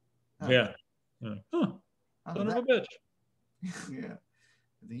 Huh? Yeah. Huh. Son of a bitch. Yeah.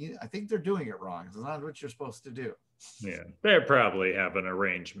 I think they're doing it wrong. It's not what you're supposed to do. Yeah. They probably have an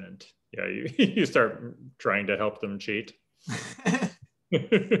arrangement. Yeah. You start trying to help them cheat.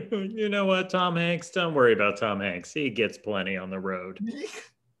 You know what, Tom Hanks? Don't worry about Tom Hanks. He gets plenty on the road.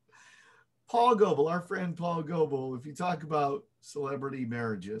 Paul Goebel, our friend Paul Goebel, if you talk about celebrity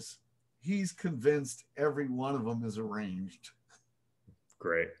marriages, he's convinced every one of them is arranged.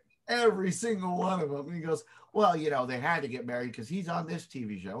 Great. Every single one of them. And he goes, well, they had to get married because he's on this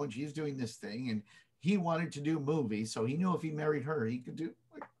TV show and she's doing this thing and he wanted to do movies. So he knew if he married her, he could do,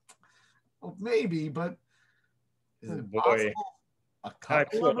 well, maybe, but is it possible? A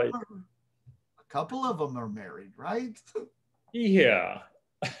couple of them are married, right? Yeah.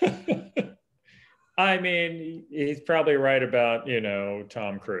 I mean, he's probably right about,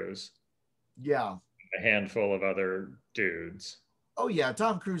 Tom Cruise. Yeah. A handful of other dudes. Oh, yeah.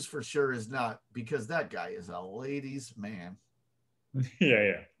 Tom Cruise for sure is not, because that guy is a ladies' man.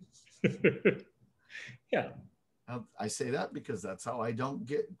 Yeah. Yeah. I say that because that's how we don't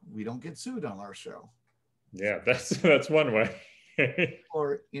get sued on our show. Yeah, that's one way.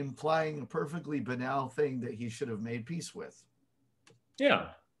 Or implying a perfectly banal thing that he should have made peace with. Yeah.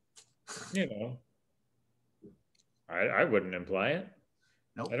 I wouldn't imply it.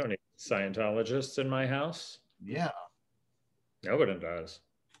 Nope. I don't need Scientologists in my house. Yeah. Nobody does.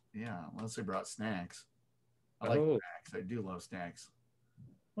 Yeah, unless they brought snacks. I like snacks. I do love snacks.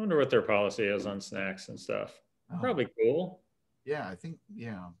 I wonder what their policy is on snacks and stuff. Probably cool. Yeah, I think,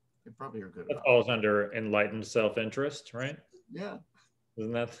 they probably are good. That falls under enlightened self-interest, right? Yeah.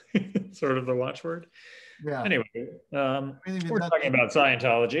 Isn't that sort of the watchword? Yeah. Anyway, we're talking about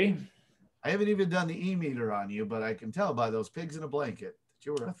Scientology. I haven't even done the e-meter on you, but I can tell by those pigs in a blanket that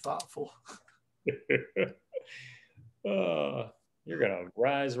you were a thoughtful. You're going to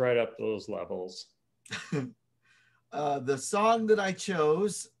rise right up those levels. The song that I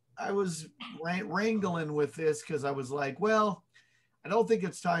chose, I was wrangling with this because I was like, well, I don't think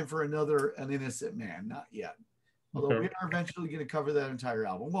it's time for An Innocent Man. Not yet. Although we are eventually going to cover that entire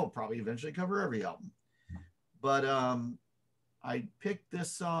album. We'll probably eventually cover every album. But I picked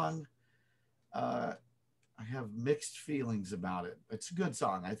this song. I have mixed feelings about it. It's a good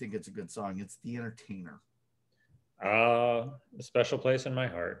song. I think it's a good song. It's The Entertainer. A special place in my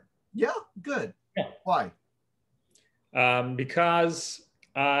heart. Yeah, good. Yeah. Why? Because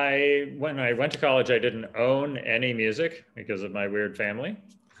when I went to college, I didn't own any music because of my weird family.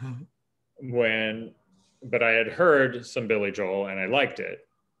 But I had heard some Billy Joel and I liked it.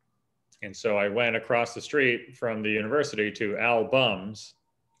 And so I went across the street from the university to Albums,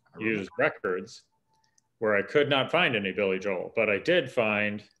 used records, where I could not find any Billy Joel, but I did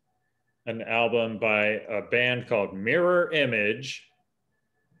find an album by a band called Mirror Image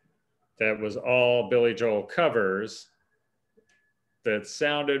that was all Billy Joel covers that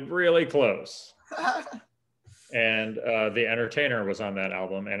sounded really close. And The Entertainer was on that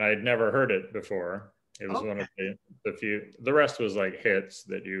album, and I'd never heard it before. It was one of the few, the rest was like hits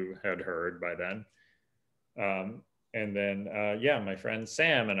that you had heard by then. And then, my friend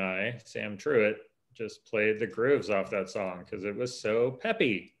Sam Truitt, just played the grooves off that song because it was so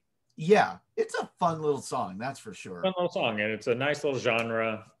peppy. Yeah, it's a fun little song, that's for sure. Fun little song, and it's a nice little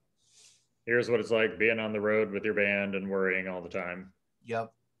genre. Here's what it's like being on the road with your band and worrying all the time.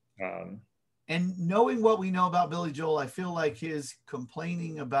 Yep. And knowing what we know about Billy Joel, I feel like his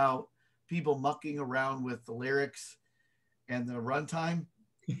complaining about people mucking around with the lyrics and the runtime.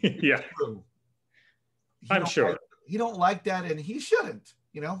 Yeah. True. I'm sure. He don't like that, and he shouldn't,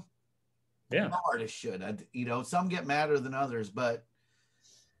 you know? Yeah. No artist should. You know, some get madder than others, but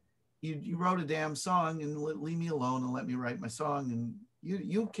you wrote a damn song and leave me alone and let me write my song. And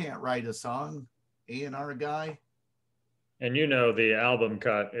you can't write a song, A&R guy. And you know the album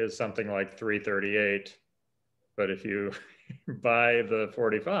cut is something like 338, but if you buy the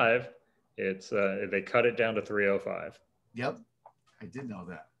 45, it's they cut it down to 305. Yep, I did know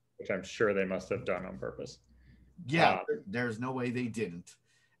that. Which I'm sure they must have done on purpose. Yeah, there's no way they didn't.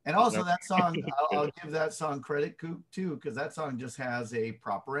 And also that song, I'll give that song credit too, because that song just has a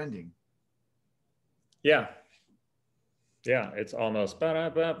proper ending. Yeah. Yeah, it's almost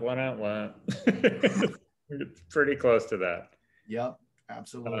it's pretty close to that. Yep,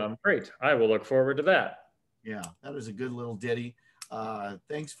 absolutely. Great. I will look forward to that. Yeah, that was a good little ditty.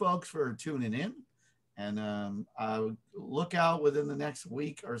 Thanks, folks, for tuning in. And look out within the next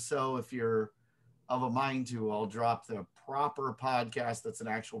week or so if you're of a mind to. I'll drop the proper podcast that's an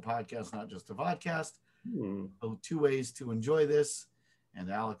actual podcast, not just a podcast. So 2 ways to enjoy this. And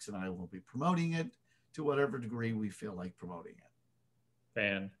Alex and I will be promoting it to whatever degree we feel like promoting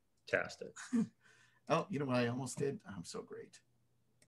it. Fantastic. Oh, you know what I almost did? I'm so great.